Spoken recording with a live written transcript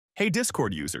Hey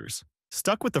Discord users,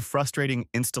 stuck with the frustrating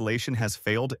installation has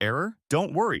failed error?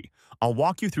 Don't worry, I'll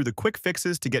walk you through the quick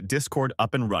fixes to get Discord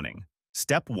up and running.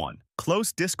 Step 1.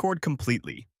 Close Discord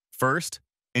completely. First,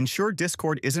 ensure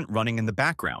Discord isn't running in the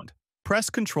background. Press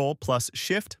Ctrl plus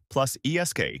Shift plus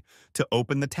ESK to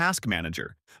open the Task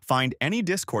Manager. Find any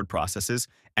Discord processes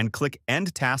and click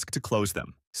End Task to close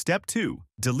them. Step 2.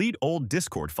 Delete old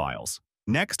Discord files.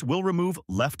 Next, we'll remove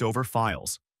leftover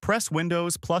files. Press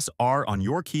Windows plus R on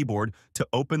your keyboard to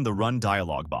open the Run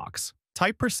dialog box.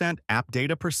 Type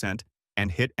 %appdata%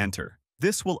 and hit Enter.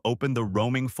 This will open the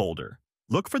roaming folder.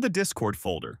 Look for the Discord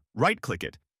folder, right-click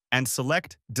it, and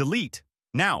select Delete.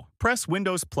 Now, press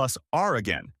Windows plus R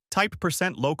again. Type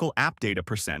 %local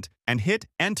appdata% and hit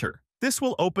Enter. This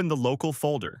will open the local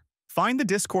folder. Find the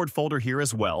Discord folder here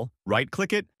as well,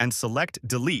 right-click it, and select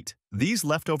Delete. These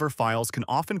leftover files can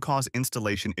often cause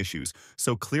installation issues,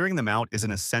 so clearing them out is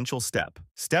an essential step.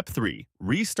 Step 3.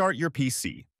 Restart your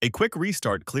PC. A quick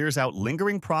restart clears out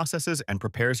lingering processes and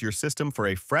prepares your system for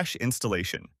a fresh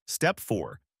installation. Step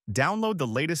 4. Download the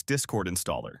latest Discord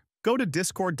installer. Go to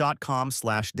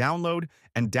discord.com/download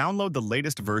and download the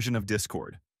latest version of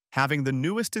Discord. Having the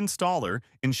newest installer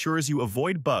ensures you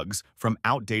avoid bugs from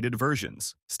outdated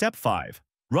versions. Step 5.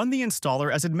 Run the installer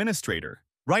as administrator.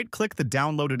 Right-click the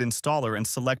downloaded installer and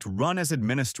select Run as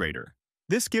Administrator.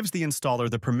 This gives the installer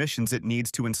the permissions it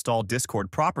needs to install Discord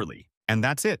properly. And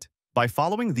that's it. By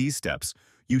following these steps,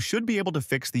 you should be able to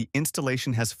fix the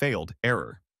installation has failed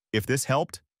error. If this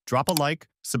helped, drop a like,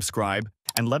 subscribe,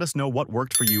 and let us know what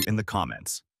worked for you in the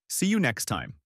comments. See you next time.